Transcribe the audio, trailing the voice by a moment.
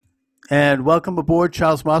And welcome aboard.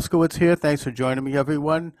 Charles Moskowitz here. Thanks for joining me,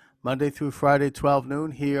 everyone. Monday through Friday, 12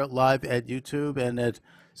 noon, here live at YouTube and at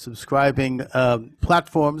subscribing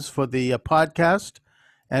platforms for the podcast.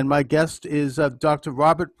 And my guest is Dr.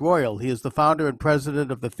 Robert Royal. He is the founder and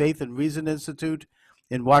president of the Faith and Reason Institute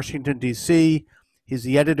in Washington, D.C. He's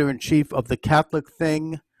the editor-in-chief of The Catholic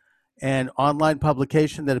Thing, an online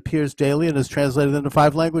publication that appears daily and is translated into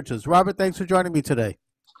 5 languages. Robert, thanks for joining me today.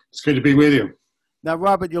 It's good to be with you. Now,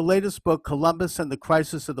 Robert, your latest book, Columbus and the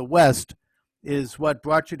Crisis of the West, is what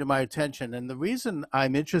brought you to my attention. And the reason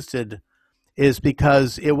I'm interested is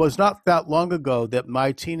because it was not that long ago that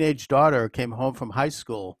my teenage daughter came home from high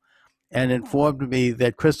school and informed me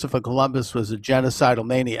that Christopher Columbus was a genocidal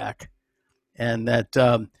maniac and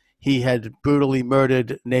that he had brutally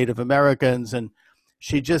murdered Native Americans. And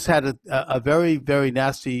she just had a very, very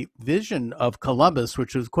nasty vision of Columbus,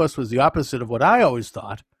 which, of course, was the opposite of what I always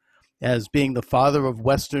thought, as being the father of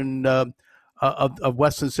Western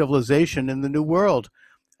Western civilization in the New World.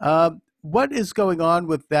 What is going on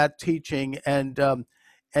with that teaching? And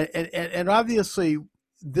obviously,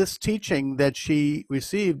 this teaching that she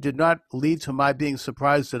received did not lead to my being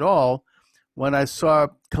surprised at all when I saw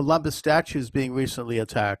Columbus statues being recently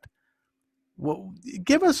attacked. Well,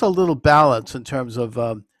 give us a little balance in terms of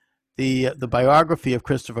the biography of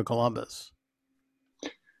Christopher Columbus.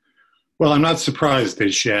 Well, I'm not surprised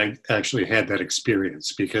that she actually had that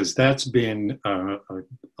experience, because that's been a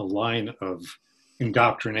line of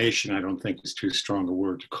indoctrination, I don't think is too strong a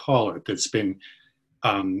word to call it, that's been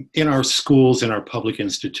in our schools, in our public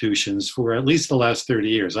institutions for at least the last 30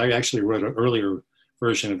 years. I actually wrote an earlier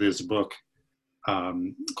version of this book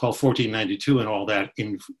called 1492 and all that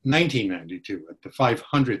in 1992 at the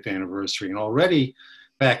 500th anniversary. And already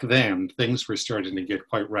back then, things were starting to get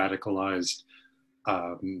quite radicalized.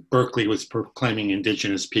 Berkeley was proclaiming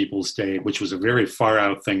Indigenous Peoples Day, which was a very far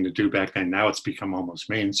out thing to do back then. Now it's become almost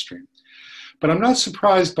mainstream. But I'm not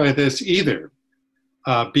surprised by this either,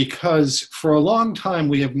 because for a long time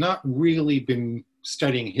we have not really been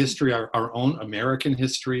studying history, our own American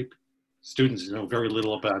history. Students know very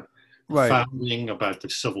little about the founding, about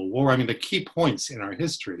the Civil War. I mean, the key points in our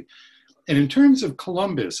history. And in terms of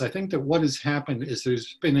Columbus, I think that what has happened is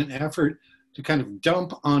there's been an effort to kind of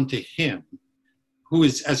dump onto him, who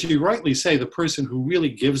is, as you rightly say, the person who really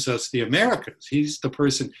gives us the Americas. He's the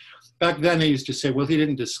person, back then they used to say, well, he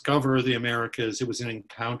didn't discover the Americas, it was an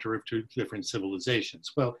encounter of 2 different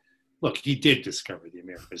civilizations. Well, look, he did discover the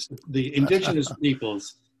Americas. The indigenous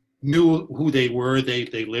peoples knew who they were, they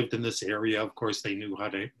lived in this area, of course they knew how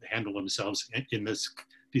to handle themselves in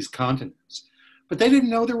these continents. But they didn't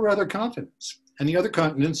know there were other continents, and the other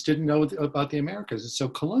continents didn't know about the Americas. And so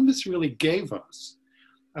Columbus really gave us,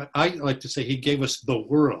 I like to say, he gave us the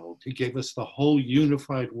world. He gave us the whole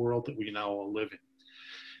unified world that we now all live in.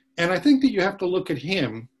 And I think that you have to look at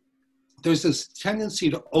him. There's this tendency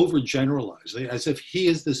to overgeneralize, as if he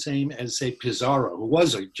is the same as, say, Pizarro, who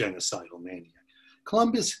was a genocidal maniac.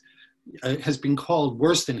 Columbus has been called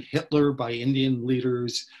worse than Hitler by Indian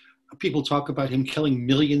leaders. People talk about him killing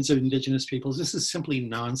millions of indigenous peoples. This is simply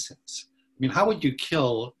nonsense. I mean, how would you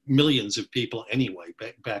kill millions of people anyway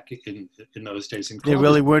back in those days? There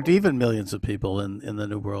really weren't even millions of people in the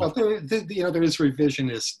New World. Well, there is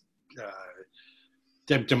revisionist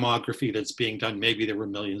demography that's being done. Maybe there were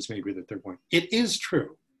millions, maybe that there weren't. It is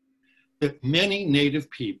true that many native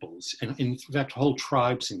peoples, and in fact whole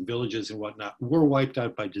tribes and villages and whatnot, were wiped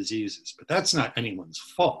out by diseases. But that's not anyone's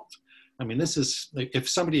fault. I mean, this is, like, if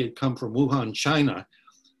somebody had come from Wuhan, China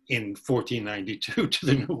in 1492 to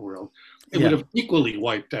the New World, it would have equally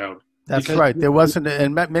wiped out. That's right. There wasn't,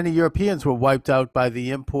 and many Europeans were wiped out by the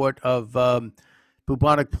import of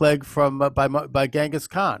bubonic plague from by Genghis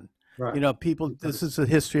Khan. Right. You know, people. This is a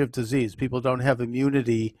history of disease. People don't have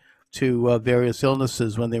immunity to various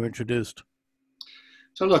illnesses when they're introduced.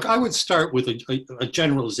 So, look, I would start with a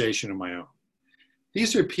generalization of my own.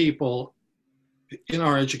 These are people in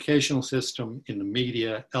our educational system, in the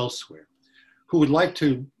media, elsewhere, who would like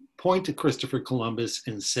to point to Christopher Columbus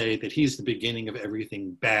and say that he's the beginning of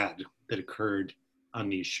everything bad that occurred on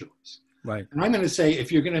these shores. Right. And I'm going to say,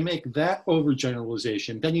 if you're going to make that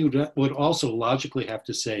overgeneralization, then you would also logically have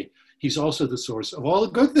to say he's also the source of all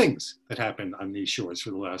the good things that happened on these shores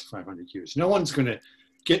for the last 500 years. No one's going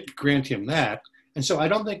to grant him that. And so I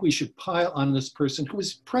don't think we should pile on this person who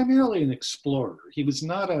was primarily an explorer. He was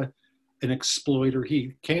not an exploiter.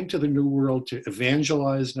 He came to the New World to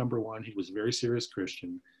evangelize, number one. He was a very serious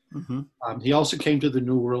Christian. Mm-hmm. He also came to the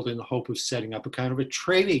New World in the hope of setting up a kind of a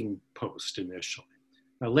trading post initially.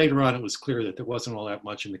 Now, later on, it was clear that there wasn't all that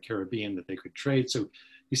much in the Caribbean that they could trade. So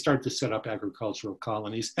he started to set up agricultural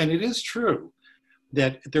colonies. And it is true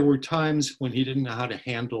that there were times when he didn't know how to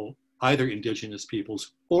handle either indigenous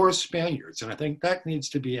peoples or Spaniards. And I think that needs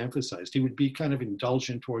to be emphasized. He would be kind of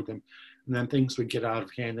indulgent toward them, and then things would get out of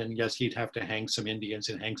hand. And yes, he'd have to hang some Indians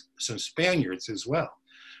and hang some Spaniards as well.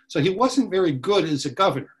 So he wasn't very good as a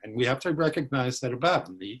governor, and we have to recognize that about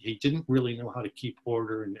him. He didn't really know how to keep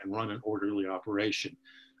order and run an orderly operation.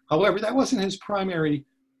 However, that wasn't his primary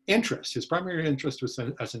interest. His primary interest was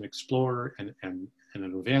as an explorer and an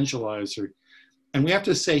evangelizer. And we have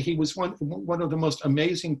to say he was one of the most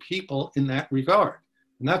amazing people in that regard.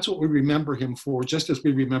 And that's what we remember him for, just as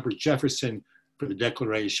we remember Jefferson for the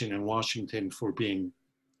Declaration and Washington for being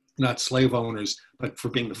not slave owners, but for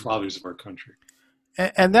being the fathers of our country.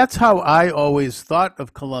 And that's how I always thought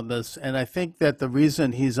of Columbus. And I think that the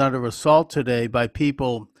reason he's under assault today by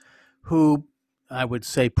people who I would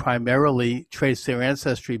say primarily trace their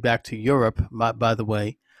ancestry back to Europe, by the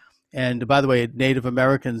way, and by the way, Native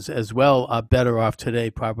Americans as well are better off today,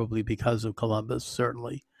 probably because of Columbus,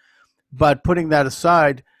 certainly. But putting that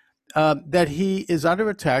aside, that he is under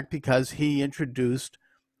attack because he introduced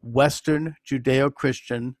Western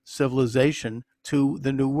Judeo-Christian civilization to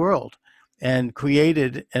the New World and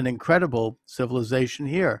created an incredible civilization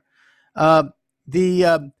here.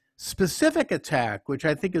 The specific attack, which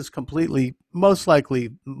I think is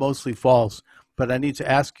mostly false, but I need to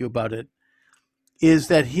ask you about it, is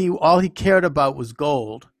that all he cared about was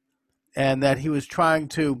gold, and that he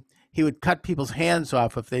would cut people's hands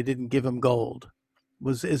off if they didn't give him gold.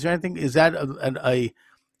 Is that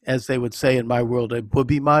as they would say in my world, a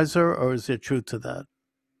booby miser, or is there truth to that?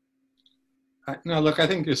 No, look, I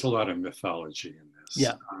think there's a lot of mythology in this.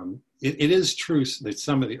 Yeah. It is true that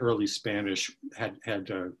some of the early Spanish had kind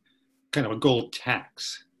of a gold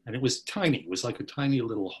tax, and it was tiny. It was like a tiny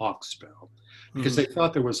little hawksbill, because they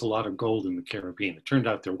thought there was a lot of gold in the Caribbean. It turned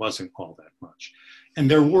out there wasn't all that much. And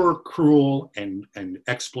there were cruel and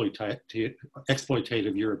exploitative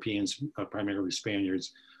Europeans, primarily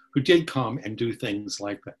Spaniards, who did come and do things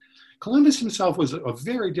like that. Columbus himself was a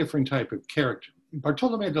very different type of character.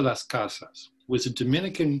 Bartolomé de las Casas was a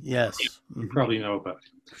Dominican. Yes. You probably know about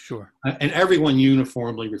him. Sure. And everyone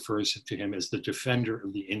uniformly refers to him as the defender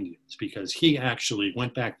of the Indians, because he actually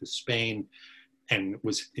went back to Spain and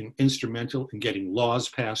was instrumental in getting laws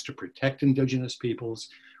passed to protect indigenous peoples.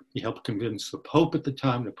 He helped convince the Pope at the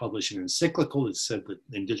time to publish an encyclical that said that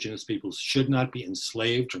indigenous peoples should not be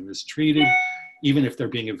enslaved or mistreated. Even if they're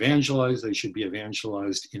being evangelized, they should be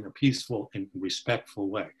evangelized in a peaceful and respectful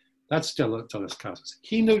way. That's de las Casas.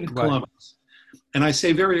 He knew Columbus. And I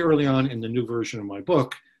say very early on in the new version of my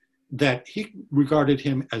book that he regarded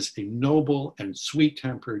him as a noble and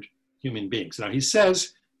sweet-tempered human being. Now, he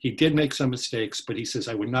says he did make some mistakes, but he says,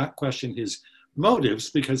 I would not question his motives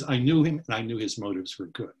because I knew him and I knew his motives were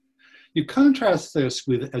good. You contrast this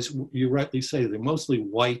with, as you rightly say, the mostly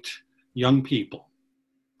white young people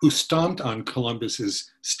who stomped on Columbus's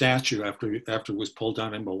statue after it was pulled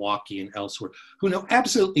down in Milwaukee and elsewhere, who know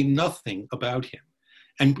absolutely nothing about him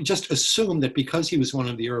and just assume that because he was one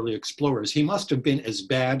of the early explorers, he must have been as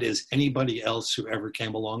bad as anybody else who ever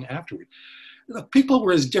came along afterward. People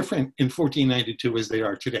were as different in 1492 as they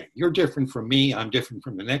are today. You're different from me. I'm different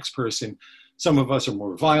from the next person. Some of us are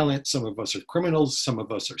more violent. Some of us are criminals. Some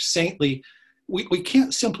of us are saintly. We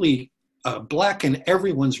can't simply blacken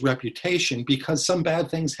everyone's reputation because some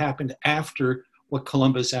bad things happened after what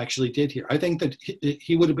Columbus actually did here. I think that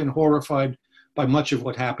he would have been horrified by much of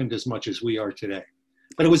what happened as much as we are today.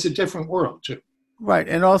 But it was a different world, too. Right.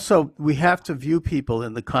 And also, we have to view people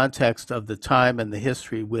in the context of the time and the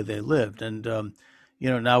history where they lived. And,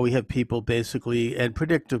 now we have people basically and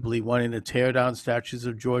predictably wanting to tear down statues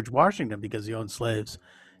of George Washington because he owned slaves.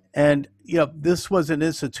 And, this was an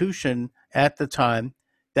institution at the time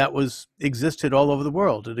that existed all over the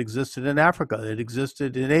world. It existed in Africa. It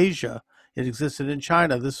existed in Asia. It existed in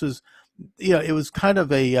China. This was, it was kind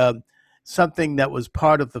of something that was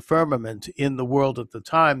part of the firmament in the world at the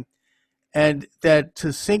time. And that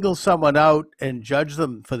to single someone out and judge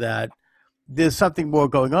them for that, there's something more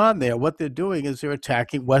going on there. What they're doing is they're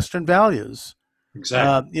attacking Western values.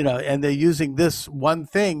 Exactly. And they're using this one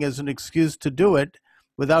thing as an excuse to do it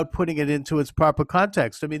without putting it into its proper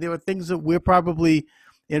context. I mean, there are things that we're probably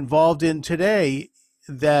involved in today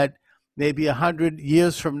that maybe 100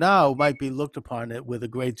 years from now might be looked upon it with a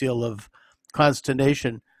great deal of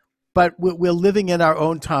consternation. But we're living in our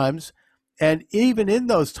own times. And even in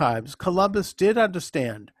those times, Columbus did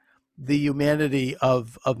understand the humanity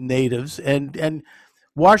of natives. And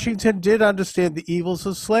Washington did understand the evils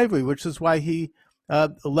of slavery, which is why he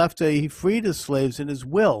he freed his slaves in his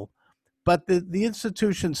will. But the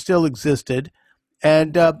institution still existed.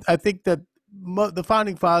 And I think that the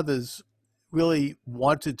Founding Fathers really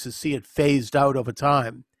wanted to see it phased out over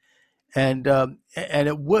time, and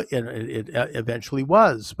it would, and it eventually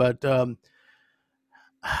was. But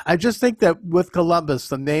I just think that with Columbus,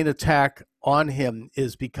 the main attack on him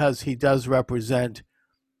is because he does represent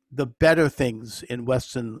the better things in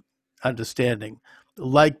Western understanding,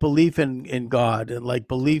 like belief in God and like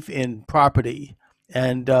belief in property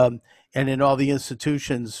and in all the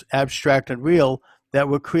institutions, abstract and real, that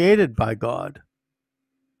were created by God.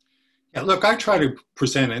 Yeah, look, I try to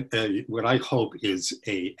present what I hope is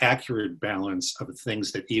a accurate balance of the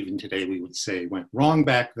things that even today we would say went wrong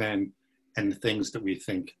back then and the things that we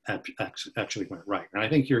think actually went right. And I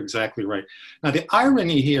think you're exactly right. Now, the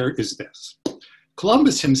irony here is this.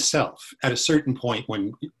 Columbus himself, at a certain point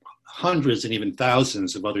when hundreds and even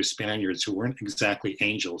thousands of other Spaniards who weren't exactly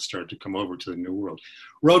angels started to come over to the New World,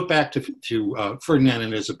 wrote back to Ferdinand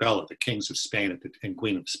and Isabella, the kings of Spain and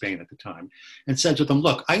Queen of Spain at the time, and said to them,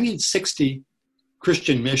 look, I need 60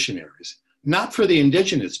 Christian missionaries, not for the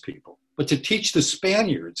indigenous people, but to teach the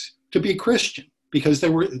Spaniards to be Christian, because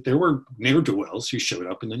there were ne'er-do-wells who showed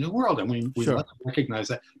up in the New World, and we Sure. must recognize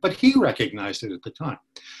that. But he recognized it at the time.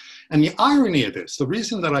 And the irony of this, the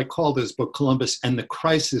reason that I call this book Columbus and the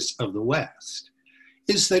Crisis of the West,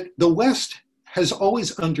 is that the West has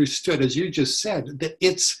always understood, as you just said, that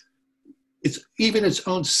it's even its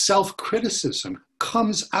own self-criticism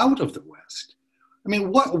comes out of the West. I mean,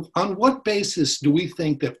 on what basis do we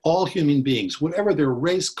think that all human beings, whatever their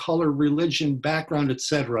race, color, religion, background,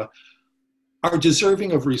 etc., are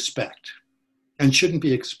deserving of respect and shouldn't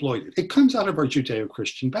be exploited? It comes out of our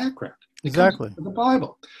Judeo-Christian background. Exactly. The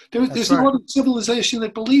Bible. There's right. no other civilization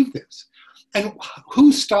that believed this. And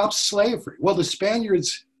who stopped slavery? Well, the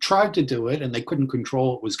Spaniards tried to do it, and they couldn't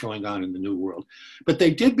control what was going on in the New World. But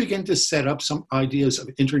they did begin to set up some ideas of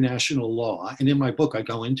international law. And in my book, I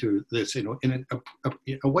go into this, in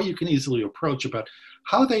a way you can easily approach about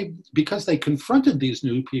how because they confronted these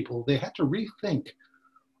new people, they had to rethink,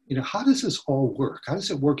 how does this all work? How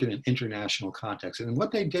does it work in an international context? And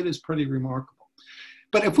what they did is pretty remarkable.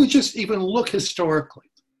 But if we just even look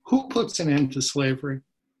historically, who puts an end to slavery?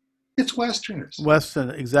 It's Westerners. Western,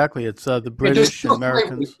 exactly. It's the British,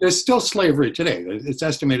 Americans. There's still slavery today. It's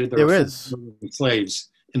estimated there are is slaves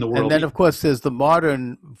in the world. And then, of course, there's the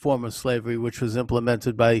modern form of slavery, which was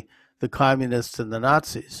implemented by the communists and the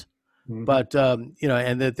Nazis. Mm-hmm. But,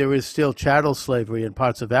 and that there is still chattel slavery in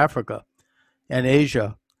parts of Africa and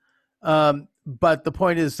Asia. But the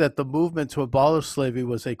point is that the movement to abolish slavery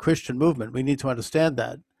was a Christian movement. We need to understand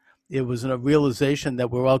that. It was a realization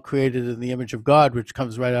that we're all created in the image of God, which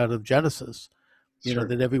comes right out of Genesis, Sure.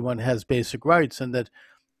 That everyone has basic rights, and that,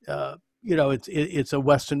 it's a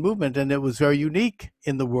Western movement, and it was very unique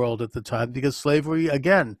in the world at the time because slavery,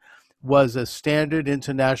 again, was a standard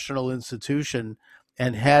international institution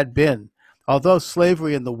and had been. Although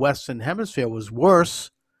slavery in the Western Hemisphere was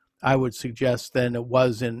worse, I would suggest, than it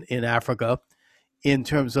was in Africa, in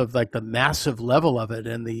terms of like the massive level of it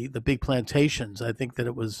and the big plantations. I think that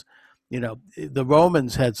it was, the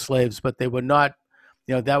Romans had slaves, but they were not,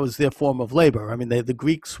 that was their form of labor. I mean, the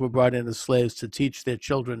Greeks were brought in as slaves to teach their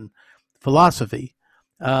children philosophy.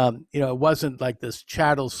 It wasn't like this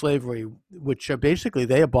chattel slavery, which basically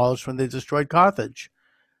they abolished when they destroyed Carthage.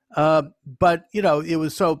 But, it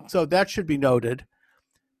was so that should be noted.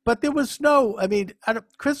 But there was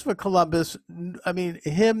Christopher Columbus,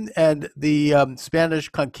 him and the Spanish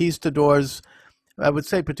conquistadors, I would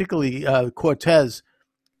say particularly Cortez,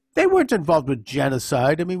 they weren't involved with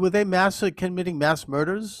genocide. Were they committing mass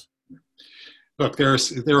murders? Look, there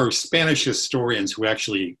are Spanish historians who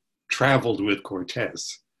actually traveled with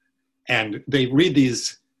Cortez, and they read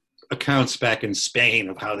these accounts back in Spain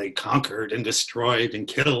of how they conquered and destroyed and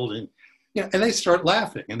killed and they start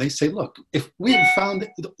laughing and they say, look, if we had found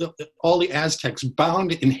all the Aztecs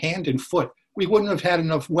bound in hand and foot, we wouldn't have had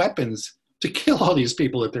enough weapons to kill all these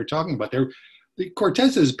people that they're talking about. The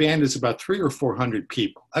Cortez's band is about 300 or 400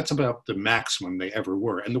 people. That's about the maximum they ever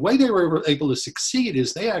were. And the way they were able to succeed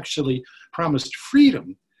is they actually promised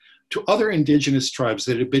freedom to other indigenous tribes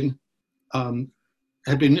that had been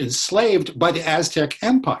enslaved by the Aztec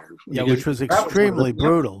Empire. Yeah, which was extremely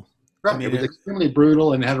brutal. Right. It was extremely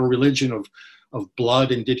brutal and had a religion of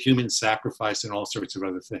blood and did human sacrifice and all sorts of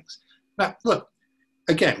other things. Now, look,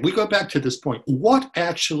 again, we go back to this point. What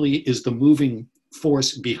actually is the moving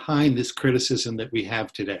force behind this criticism that we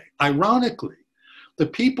have today? Ironically, the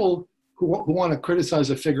people who want to criticize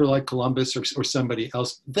a figure like Columbus or somebody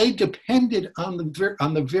else, they depended on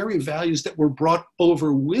the very values that were brought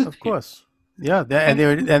over with Of course. Yeah,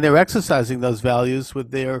 they're exercising those values with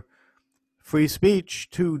their free speech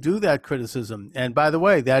to do that criticism. And by the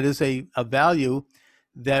way, that is a value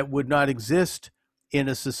that would not exist in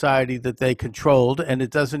a society that they controlled, and it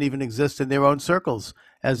doesn't even exist in their own circles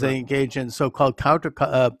as they engage in so-called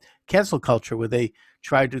cancel culture, where they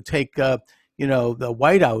try to take the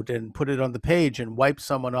whiteout and put it on the page and wipe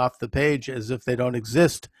someone off the page as if they don't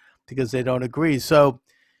exist because they don't agree. So,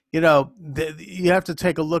 you have to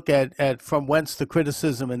take a look at from whence the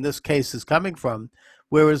criticism in this case is coming from,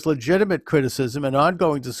 whereas legitimate criticism and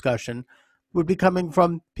ongoing discussion would be coming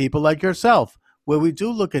from people like yourself, where we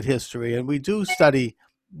do look at history and we do study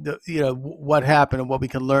what happened and what we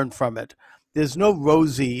can learn from it. There's no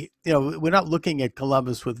rosy, we're not looking at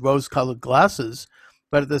Columbus with rose-colored glasses,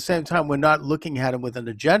 but at the same time, we're not looking at him with an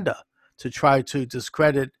agenda to try to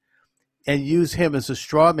discredit and use him as a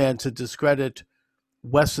straw man to discredit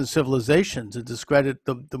Western civilization, to discredit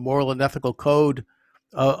the moral and ethical code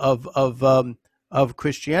of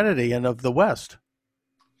Christianity and of the West.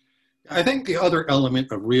 I think the other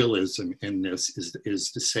element of realism in this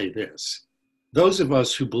is to say this. Those of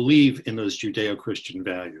us who believe in those Judeo-Christian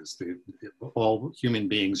values, all human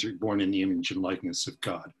beings are born in the image and likeness of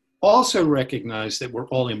God, also recognize that we're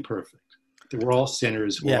all imperfect, that we're all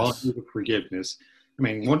sinners, we're all in need of forgiveness. I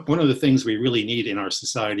mean, one of the things we really need in our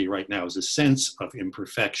society right now is a sense of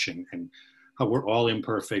imperfection and how we're all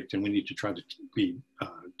imperfect, and we need to try to be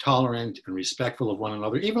tolerant and respectful of one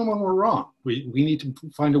another, even when we're wrong. We need to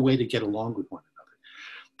find a way to get along with one another.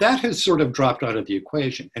 That has sort of dropped out of the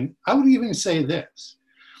equation. And I would even say this.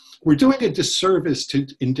 We're doing a disservice to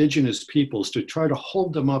indigenous peoples to try to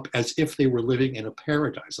hold them up as if they were living in a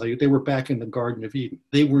paradise, like they were back in the Garden of Eden.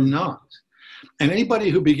 They were not. And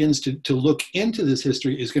anybody who begins to look into this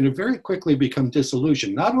history is going to very quickly become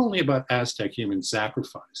disillusioned, not only about Aztec human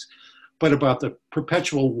sacrifice, but about the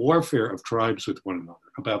perpetual warfare of tribes with one another,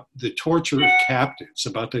 about the torture of captives,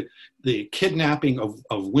 about the kidnapping of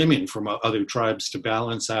women from other tribes to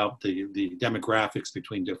balance out the demographics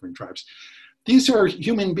between different tribes. These are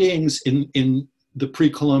human beings in the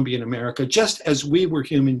pre-Columbian America, just as we were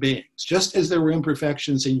human beings, just as there were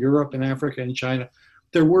imperfections in Europe and Africa and China,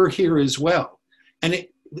 there were here as well. And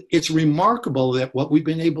it's remarkable that what we've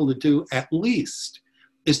been able to do at least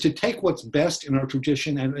is to take what's best in our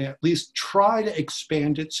tradition and at least try to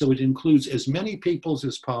expand it so it includes as many peoples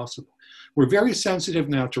as possible. We're very sensitive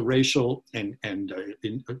now to racial and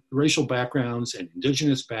racial backgrounds and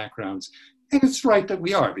indigenous backgrounds. And it's right that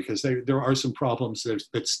we are, because there are some problems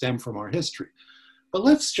that stem from our history. But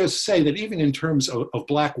let's just say that even in terms of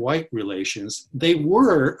black-white relations, they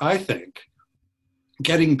were, I think,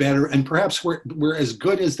 getting better, and perhaps we're as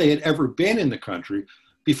good as they had ever been in the country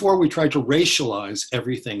before we tried to racialize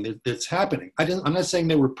everything that's happening. I'm not saying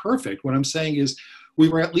they were perfect. What I'm saying is we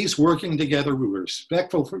were at least working together. We were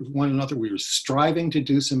respectful for one another. We were striving to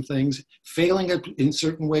do some things, failing in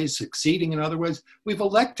certain ways, succeeding in other ways. We've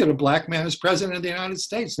elected a black man as president of the United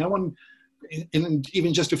States. No one,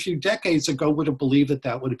 even just a few decades ago, would have believed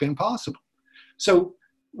that would have been possible. So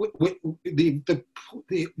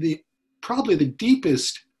probably the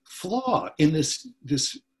deepest flaw in this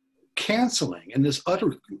canceling and this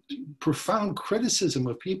utter profound criticism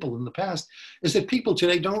of people in the past is that people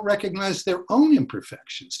today don't recognize their own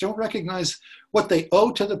imperfections, don't recognize what they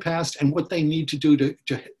owe to the past and what they need to do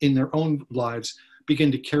to in their own lives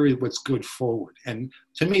begin to carry what's good forward. And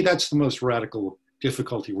to me, that's the most radical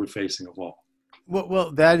difficulty we're facing of all.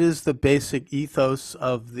 Well, that is the basic ethos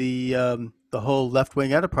of the whole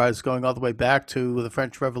left-wing enterprise, going all the way back to the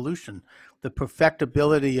French Revolution, the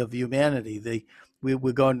perfectibility of humanity. They're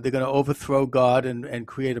going to overthrow God and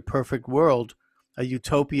create a perfect world, a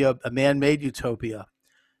utopia, a man-made utopia.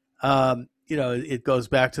 It goes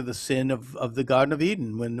back to the sin of the Garden of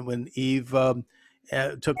Eden when Eve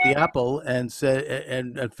took the apple and said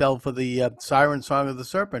and fell for the siren song of the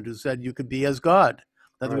serpent, who said you could be as God.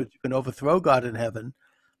 In other words, you can overthrow God in heaven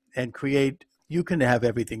and create. You can have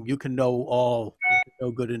everything. You can know all, you can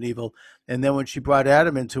know good and evil. And then when she brought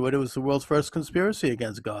Adam into it, it was the world's first conspiracy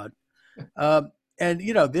against God. And,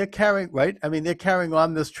 they're carrying, right? I mean, they're carrying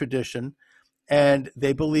on this tradition, and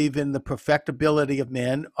they believe in the perfectibility of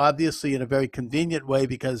man, obviously in a very convenient way,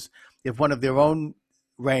 because if one of their own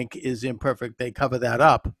rank is imperfect, they cover that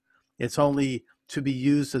up. It's only to be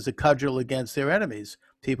used as a cudgel against their enemies,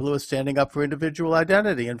 people who are standing up for individual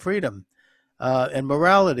identity and freedom and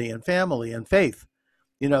morality and family and faith.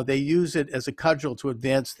 They use it as a cudgel to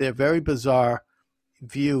advance their very bizarre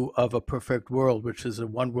view of a perfect world, which is a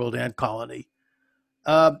one world ant colony.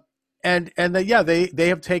 They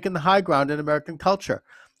have taken the high ground in American culture.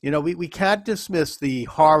 We can't dismiss the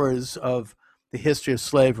horrors of the history of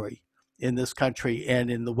slavery in this country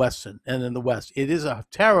and in the West. It is a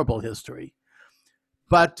terrible history.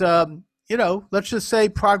 But, let's just say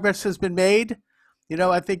progress has been made.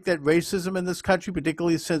 I think that racism in this country,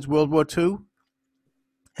 particularly since World War II,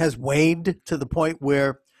 has waned to the point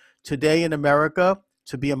where today in America,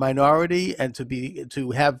 to be a minority and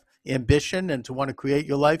to have ambition and to want to create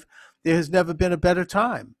your life, there has never been a better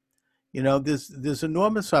time. There's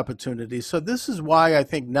enormous opportunity. So this is why I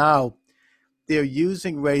think now they're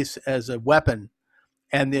using race as a weapon,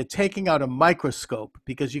 and they're taking out a microscope,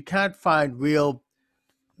 because you can't find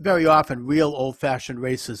very often real old-fashioned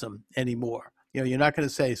racism anymore. You're not going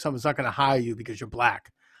to say someone's not going to hire you because you're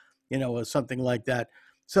black, or something like that.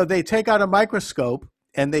 So they take out a microscope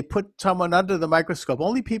and they put someone under the microscope,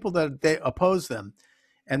 only people that they oppose them,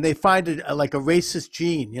 and they find it like a racist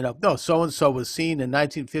gene. No, so-and-so was seen in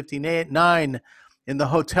 1959 in the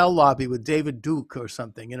hotel lobby with David Duke or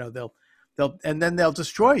something. And then they'll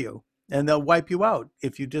destroy you and they'll wipe you out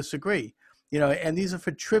if you disagree. And these are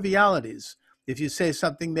for trivialities. If you say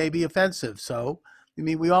something may be offensive. So,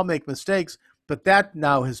 we all make mistakes, but that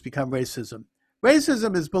now has become racism.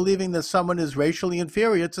 Racism is believing that someone is racially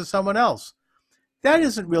inferior to someone else. That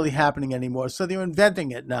isn't really happening anymore. So they're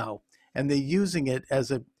inventing it now, and they're using it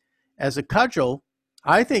as a cudgel,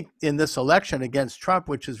 I think, in this election against Trump,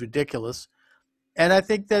 which is ridiculous. And I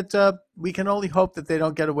think that we can only hope that they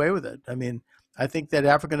don't get away with it. I think that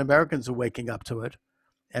African Americans are waking up to it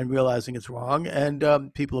and realizing it's wrong,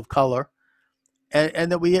 and people of color,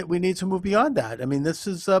 and that we need to move beyond that. This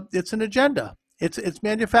is it's an agenda. It's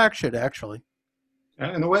manufactured, actually.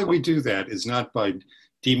 And the way we do that is not by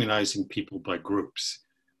demonizing people by groups.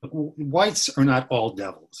 Whites are not all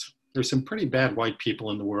devils. There's some pretty bad white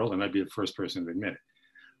people in the world, and I'd be the first person to admit it.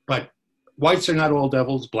 But whites are not all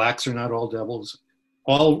devils. Blacks are not all devils.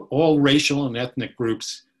 All racial and ethnic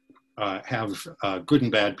groups have good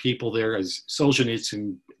and bad people there. As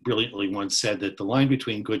Solzhenitsyn brilliantly once said, that the line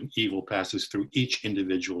between good and evil passes through each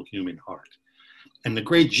individual human heart. And the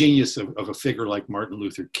great genius of a figure like Martin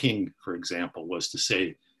Luther King, for example, was to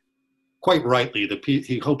say, quite rightly, that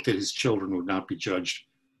he hoped that his children would not be judged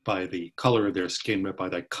by the color of their skin, but by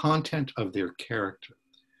the content of their character.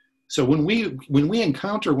 So when we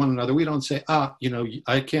encounter one another, we don't say,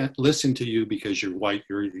 I can't listen to you because you're white,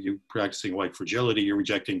 you're practicing white fragility, you're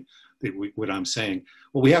rejecting what I'm saying.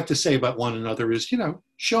 What we have to say about one another is,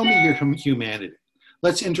 show me your humanity.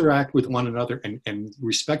 Let's interact with one another and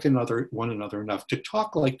respect one another enough to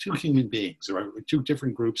talk like two human beings, or two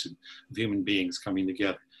different groups of human beings coming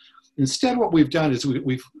together. Instead, what we've done is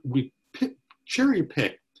we've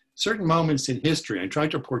cherry-picked certain moments in history and tried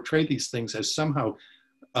to portray these things as somehow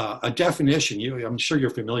a definition. I'm sure you're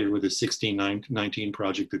familiar with the 1619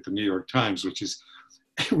 Project at the New York Times, which is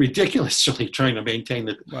ridiculously trying to maintain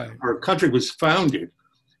that our country was founded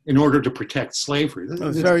in order to protect slavery.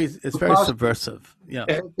 It's very subversive. Yeah,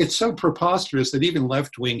 it's so preposterous that even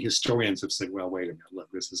left-wing historians have said, "Well, wait a minute, look,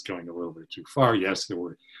 this is going a little bit too far." Yes, there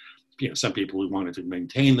were, some people who wanted to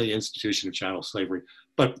maintain the institution of chattel slavery,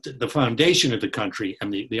 but the foundation of the country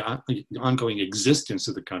and the ongoing existence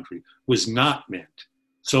of the country was not meant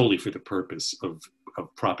solely for the purpose of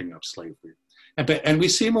propping up slavery. And we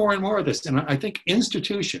see more and more of this. And I think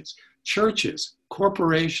institutions, churches,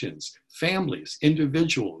 corporations, families,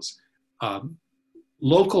 individuals,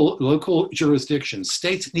 local jurisdictions,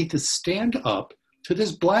 states need to stand up to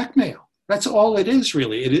this blackmail. That's all it is,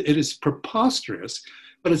 really. It is preposterous,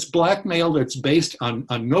 but it's blackmail that's based on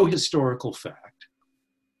no historical fact.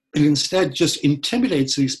 And instead just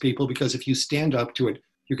intimidates these people, because if you stand up to it,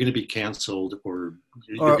 you're going to be canceled, or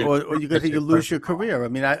you lose your career.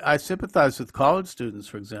 I sympathize with college students,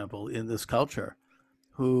 for example, in this culture,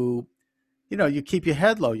 who, you keep your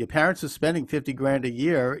head low. Your parents are spending $50,000 a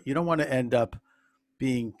year. You don't want to end up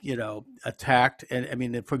being, attacked.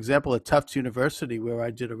 And for example, at Tufts University, where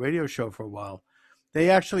I did a radio show for a while, they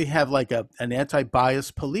actually have like an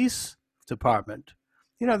anti-bias police department.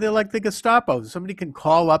 They're like the Gestapo. Somebody can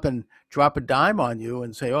call up and drop a dime on you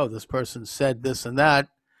and say, oh, this person said this and that.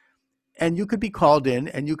 And you could be called in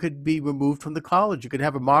and you could be removed from the college. You could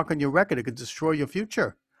have a mark on your record. It could destroy your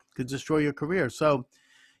future. It could destroy your career. So,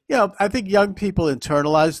 I think young people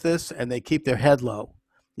internalize this and they keep their head low.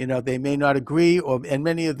 They may not agree, and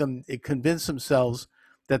many of them convince themselves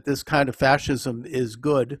that this kind of fascism is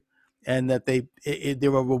good, and that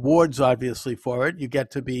there are rewards, obviously, for it. You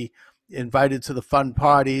get to be invited to the fun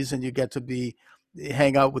parties, and you get to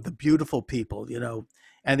hang out with the beautiful people,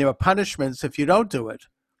 and there are punishments if you don't do it.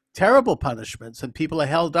 Terrible punishments, and people are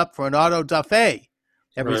held up for an auto da fe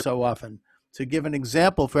every so often to give an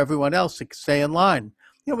example for everyone else to stay in line.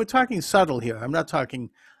 We're talking subtle here. I'm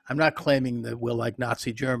not claiming that we're like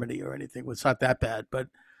Nazi Germany or anything. It's not that bad, but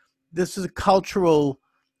this is a cultural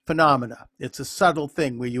phenomena. It's a subtle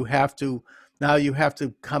thing where you have to now you have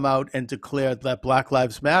to come out and declare that Black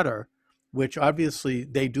Lives Matter, which obviously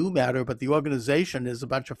they do matter, but the organization is a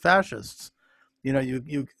bunch of fascists.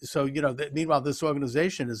 Meanwhile, this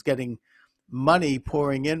organization is getting money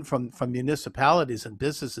pouring in from municipalities and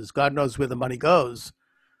businesses. God knows where the money goes,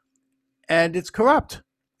 and it's corrupt.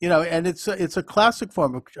 And it's a classic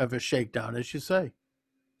form of a shakedown, as you say.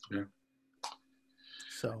 Yeah.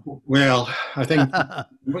 So, well, I think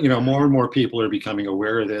more and more people are becoming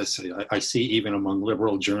aware of this. I see even among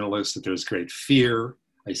liberal journalists that there's great fear.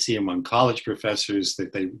 I see among college professors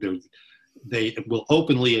that they will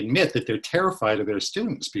openly admit that they're terrified of their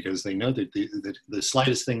students because they know that the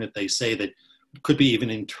slightest thing that they say that could be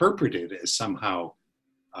even interpreted as somehow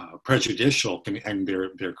prejudicial can end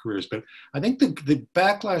their careers. But I think the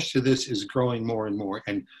backlash to this is growing more and more.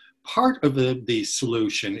 And part of the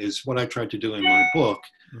solution is what I tried to do in my book,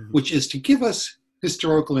 which is to give us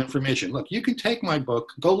historical information. Look, you can take my book,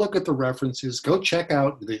 go look at the references, go check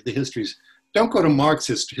out the histories. Don't go to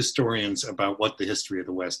Marxist historians about what the history of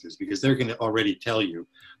the West is, because they're going to already tell you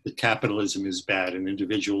that capitalism is bad and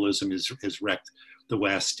individualism has wrecked the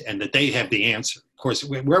West and that they have the answer. Of course,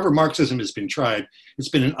 wherever Marxism has been tried, it's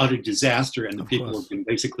been an utter disaster and the people have been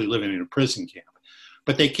basically living in a prison camp.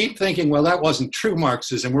 But they keep thinking, well, that wasn't true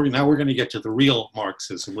Marxism. Now we're going to get to the real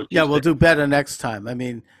Marxism. We'll do better next time. I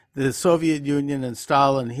mean, the Soviet Union and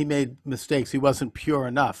Stalin, he made mistakes. He wasn't pure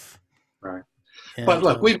enough. Right. But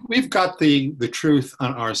look, we've got the truth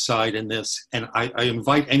on our side in this, and I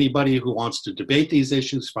invite anybody who wants to debate these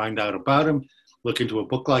issues, find out about them, look into a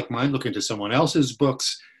book like mine, look into someone else's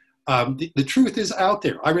books. The truth is out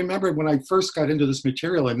there. I remember when I first got into this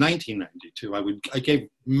material in 1992, I gave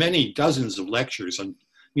many dozens of lectures on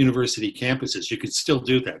university campuses. You could still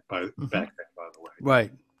do that back then, by the way.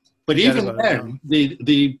 Right. But even then,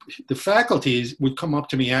 the faculties would come up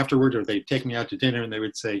to me afterward, or they'd take me out to dinner, and they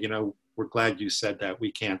would say, we're glad you said that.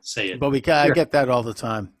 We can't say it. But I get that all the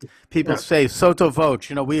time. People say, sotto voce,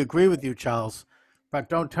 we agree with you, Charles, but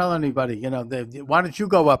don't tell anybody. Why don't you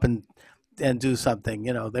go up and do something?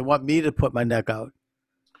 They want me to put my neck out.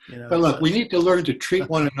 But look, we need to learn to treat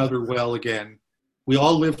one another well again. We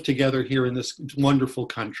all live together here in this wonderful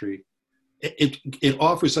country. It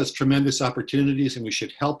offers us tremendous opportunities, and we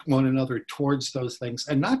should help one another towards those things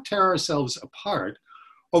and not tear ourselves apart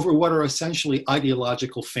over what are essentially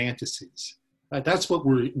ideological fantasies. That's what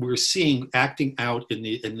we're seeing acting out in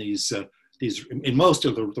most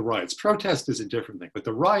of the riots. Protest is a different thing, but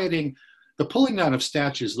the rioting, the pulling down of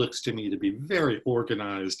statues looks to me to be very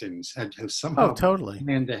organized and has somehow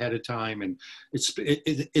planned ahead of time, and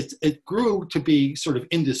it grew to be sort of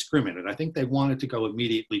indiscriminate. I think they wanted to go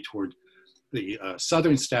immediately toward the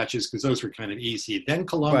southern statues because those were kind of easy. Then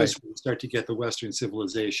Columbus would start to get the Western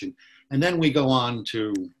civilization, and then we go on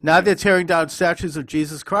to now they're tearing down statues of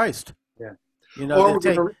Jesus Christ. Yeah, St.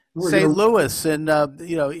 Louis, and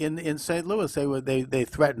in St. Louis they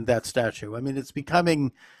threatened that statue. I mean, it's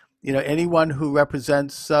becoming, anyone who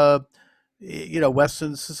represents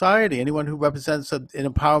Western society, anyone who represents an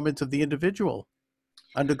empowerment of the individual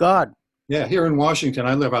under God. Yeah, here in Washington,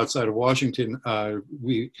 I live outside of Washington.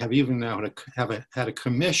 We have even now had a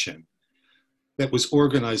commission that was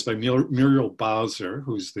organized by Muriel Bowser,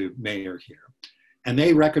 who's the mayor here. And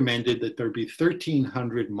they recommended that there be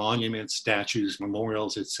 1,300 monuments, statues,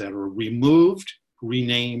 memorials, etc., removed,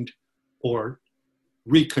 renamed, or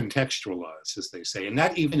recontextualized, as they say. And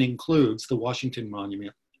that even includes the Washington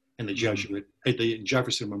Monument and the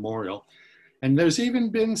Jefferson Memorial. And there's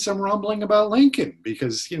even been some rumbling about Lincoln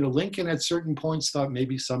because, Lincoln at certain points thought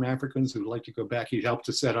maybe some Africans would like to go back. He helped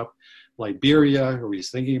to set up Liberia, or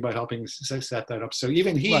he's thinking about helping set that up. So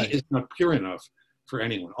even he is not pure enough for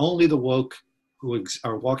anyone. Only the woke who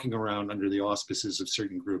are walking around under the auspices of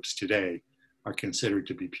certain groups today are considered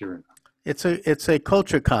to be pure enough. It's a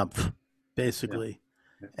culture kampf, basically.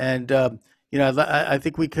 Yeah. And, I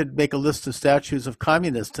think we could make a list of statues of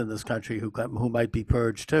communists in this country who might be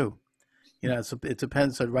purged too. It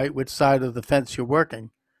depends on which side of the fence you're working.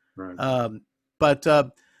 Right. But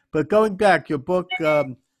going back, your book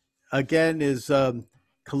again is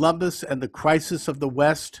Columbus and the Crisis of the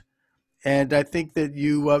West, and I think that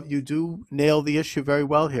you do nail the issue very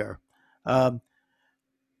well here.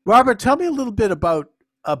 Robert, tell me a little bit about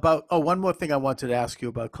one more thing I wanted to ask you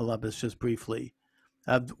about Columbus, just briefly.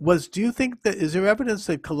 Do you think is there evidence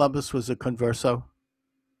that Columbus was a converso?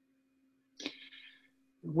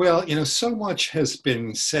 Well, so much has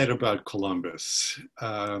been said about Columbus.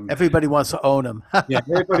 Everybody wants to own him. Yeah,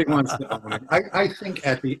 everybody wants to own him. I think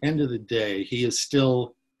at the end of the day, he is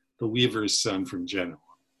still the weaver's son from Genoa.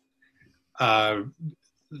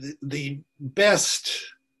 The best,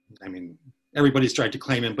 everybody's tried to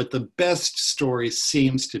claim him, but the best story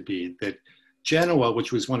seems to be that Genoa,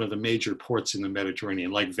 which was one of the major ports in the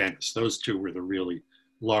Mediterranean, like Venice, those two were the really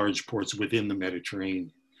large ports within the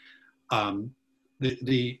Mediterranean.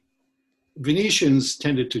 The Venetians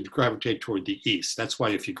tended to gravitate toward the east. That's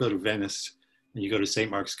why if you go to Venice and you go to St.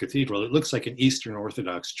 Mark's Cathedral, it looks like an Eastern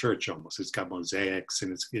Orthodox church almost. It's got mosaics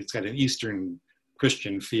and it's got an Eastern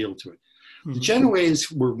Christian feel to it. The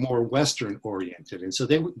Genoese were more Western oriented. And so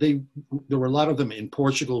there were a lot of them in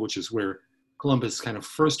Portugal, which is where Columbus kind of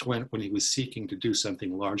first went when he was seeking to do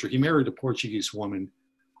something larger. He married a Portuguese woman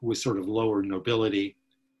who was sort of lower nobility.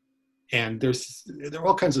 And there are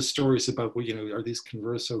all kinds of stories about, well, are these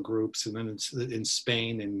converso groups, and then it's in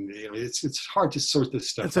Spain, and it's hard to sort this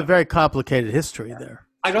stuff out. It's a very complicated history there.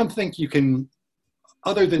 I don't think you can,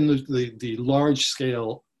 other than the large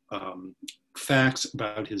scale facts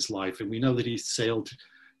about his life, and we know that he sailed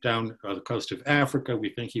down the coast of Africa. We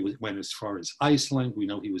think he went as far as Iceland. We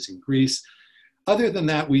know he was in Greece. Other than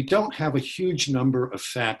that, we don't have a huge number of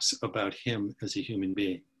facts about him as a human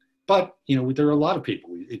being. But, there are a lot of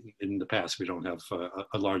people in the past we don't have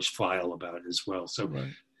a large file about as well. So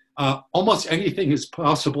right. Almost anything is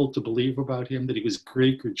possible to believe about him, that he was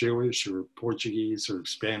Greek or Jewish or Portuguese or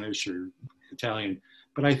Spanish or Italian.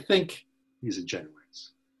 But I think he's a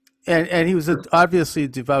Genoese. And he was obviously a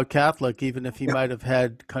devout Catholic, even if he might have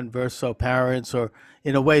had converso parents, or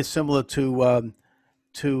in a way similar to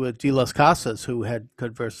De Las Casas, who had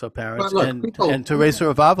converso parents, and Teresa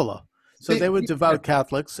of Avila. So they were devout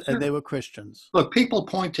Catholics, and they were Christians. Look, people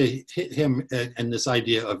point to him and this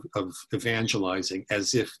idea of evangelizing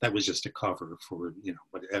as if that was just a cover for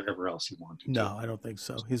whatever else he wanted to do. No, I don't think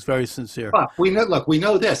so. He's very sincere. But we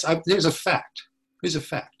know this. There's a fact.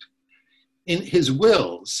 In his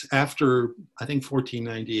wills, after I think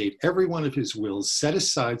 1498, every one of his wills set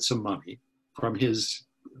aside some money from his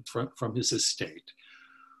estate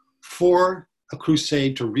for a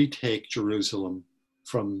crusade to retake Jerusalem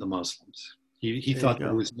from the Muslims. He thought that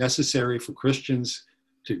it was necessary for Christians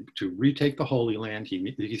to retake the Holy Land.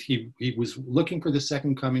 He was looking for the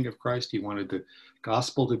second coming of Christ. He wanted the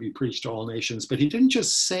gospel to be preached to all nations, but he didn't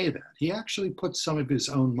just say that. He actually put some of his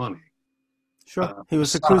own money. Sure, he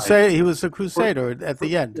was a crusader. He was a crusader at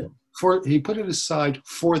the end. He put it aside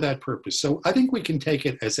for that purpose. So I think we can take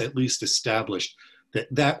it as at least established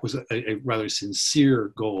that was a rather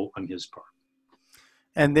sincere goal on his part.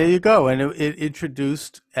 And there you go. And it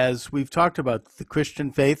introduced, as we've talked about, the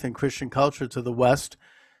Christian faith and Christian culture to the West.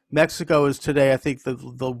 Mexico is today, I think,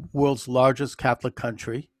 the world's largest Catholic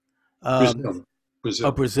country. Brazil.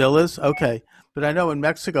 Oh, Brazil is? Okay. But I know in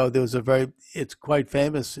Mexico, it's quite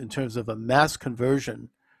famous in terms of a mass conversion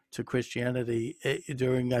to Christianity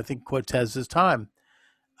during, I think, Cortez's time,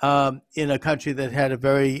 in a country that had a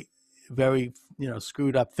very, very,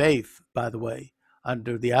 screwed up faith, by the way,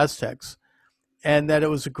 under the Aztecs. And that it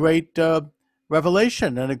was a great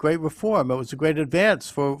revelation and a great reform. It was a great advance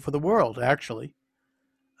for the world, actually.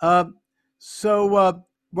 So,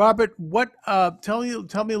 Robert, tell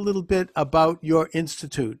me a little bit about your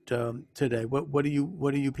institute today. What are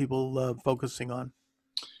you people focusing on?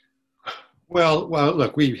 Well,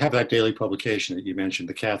 look, we have that daily publication that you mentioned,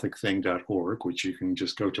 thecatholicthing.org, which you can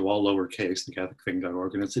just go to all lowercase,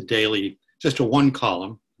 thecatholicthing.org, and it's a daily, just a one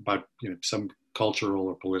column about some cultural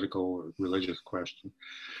or political or religious question.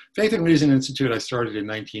 Faith and Reason Institute, I started in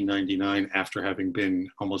 1999 after having been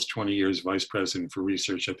almost 20 years vice president for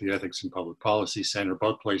research at the Ethics and Public Policy Center,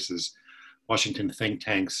 both places, Washington think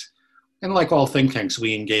tanks. And like all think tanks,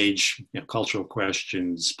 we engage cultural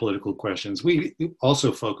questions, political questions. We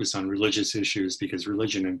also focus on religious issues because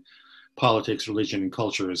religion and politics, religion and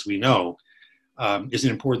culture, as we know, is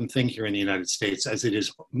an important thing here in the United States, as it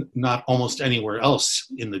is not almost anywhere else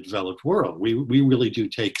in the developed world. We really do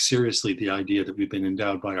take seriously the idea that we've been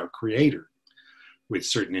endowed by our Creator with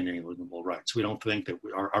certain inalienable rights. We don't think that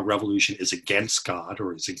our revolution is against God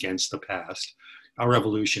or is against the past. Our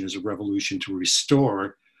revolution is a revolution to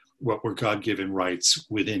restore what were God-given rights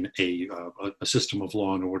within a system of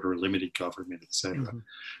law and order, limited government, et cetera. Mm-hmm.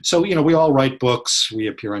 So, we all write books. We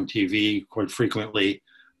appear on TV quite frequently.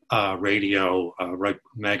 Radio, write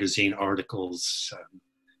magazine articles.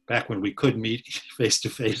 Back when we could meet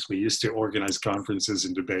face-to-face, we used to organize conferences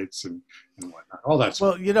and debates and whatnot, all that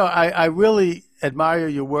stuff. Well, I really admire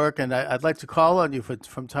your work, and I'd like to call on you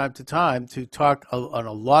from time to time to talk on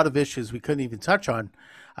a lot of issues we couldn't even touch on.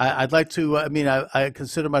 I'd like to, I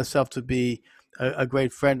consider myself to be a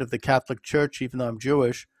great friend of the Catholic Church, even though I'm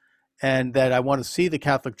Jewish, and that I want to see the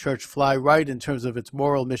Catholic Church fly right in terms of its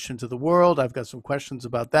moral mission to the world. I've got some questions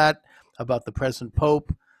about that, about the present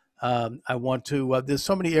Pope. I want to, there's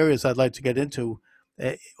so many areas I'd like to get into,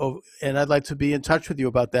 and I'd like to be in touch with you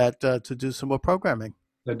about that to do some more programming.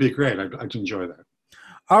 That'd be great. I'd enjoy that.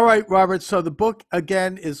 All right, Robert. So the book,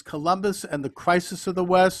 again, is Columbus and the Crisis of the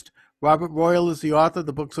West. Robert Royal is the author.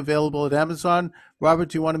 The book's available at Amazon. Robert,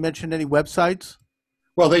 do you want to mention any websites?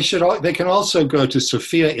 Well, they can also go to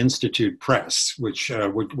Sophia Institute Press, which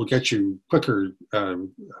will get you quicker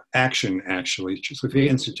action, actually.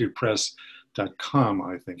 SophiaInstitutePress.com,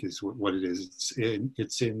 I think, is what it is.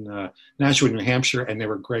 It's in Nashua, New Hampshire, and they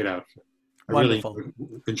were a great outfit. I Wonderful. really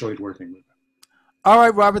enjoyed working with them. All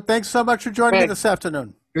right, Robert. Thanks so much for joining me this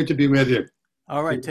afternoon. Good to be with you. All right.